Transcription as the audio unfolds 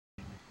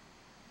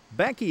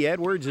Becky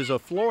Edwards is a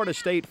Florida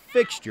State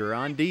fixture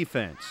on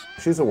defense.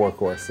 She's a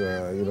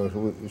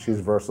workhorse.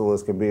 She's versatile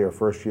as can be. Her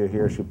first year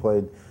here, she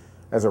played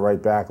as a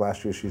right back.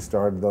 Last year, she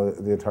started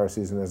the entire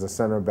season as a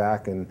center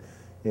back, and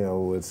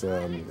it's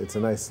a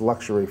nice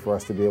luxury for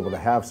us to be able to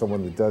have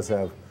someone that does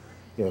have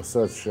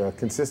such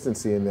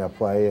consistency in their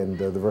play and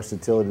the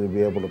versatility to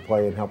be able to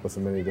play and help us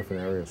in many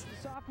different areas.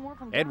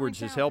 Edwards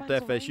has helped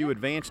FSU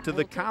advance to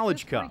the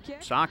College Cup,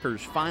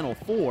 soccer's Final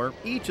Four,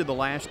 each of the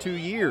last 2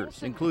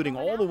 years, including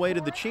all the way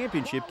to the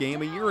championship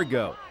game a year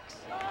ago.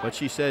 But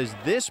she says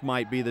this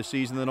might be the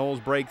season the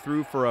Noles break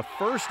through for a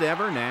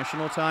first-ever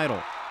national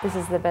title. This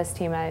is the best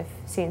team I've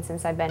seen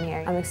since I've been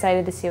here. I'm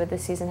excited to see what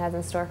this season has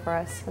in store for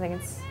us. I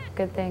think it's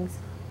good things.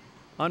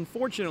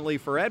 Unfortunately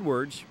for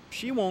Edwards,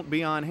 she won't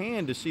be on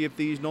hand to see if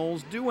these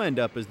Noles do end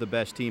up as the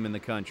best team in the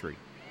country.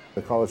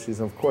 The college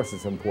season, of course,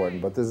 is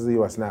important, but this is the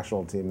U.S.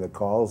 national team that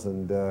calls,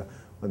 and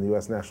when the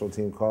U.S. national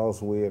team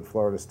calls, we at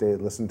Florida State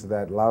listen to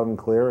that loud and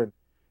clear.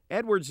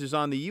 Edwards is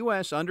on the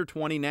U.S.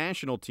 Under-20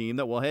 national team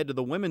that will head to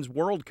the Women's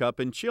World Cup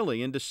in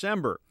Chile in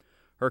December.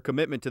 Her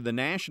commitment to the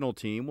national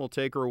team will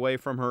take her away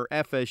from her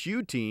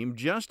FSU team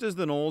just as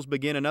the Noles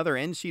begin another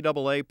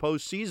NCAA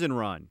postseason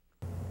run.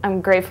 I'm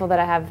grateful that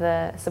I have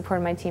the support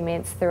of my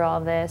teammates through all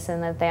of this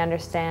and that they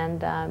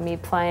understand me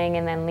playing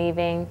and then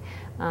leaving.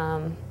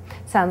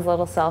 Sounds a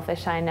little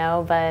selfish, I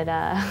know, but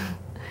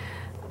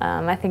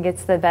I think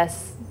it's the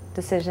best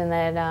decision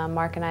that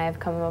Mark and I have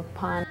come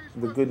upon.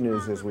 The good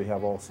news is we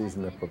have all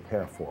season to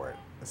prepare for it.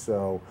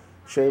 So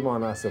shame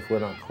on us if we're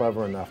not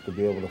clever enough to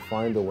be able to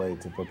find a way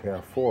to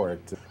prepare for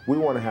it. We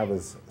want to have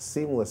as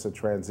seamless a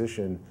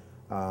transition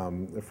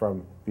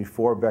from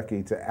before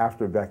Becky to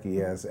after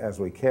Becky as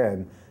we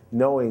can,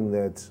 knowing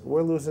that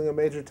we're losing a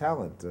major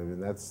talent. I mean,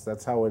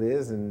 that's how it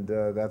is, and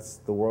that's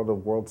the world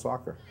of world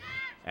soccer.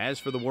 As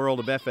for the world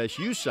of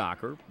FSU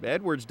soccer,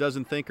 Edwards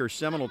doesn't think her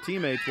Seminole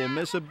teammates will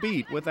miss a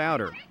beat without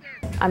her.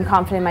 I'm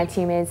confident in my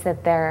teammates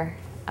that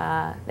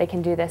they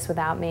can do this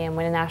without me and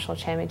win a national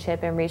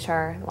championship and reach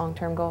our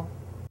long-term goal.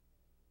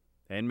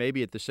 And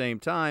maybe at the same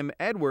time,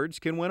 Edwards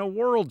can win a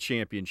world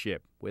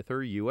championship with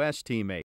her U.S. teammates.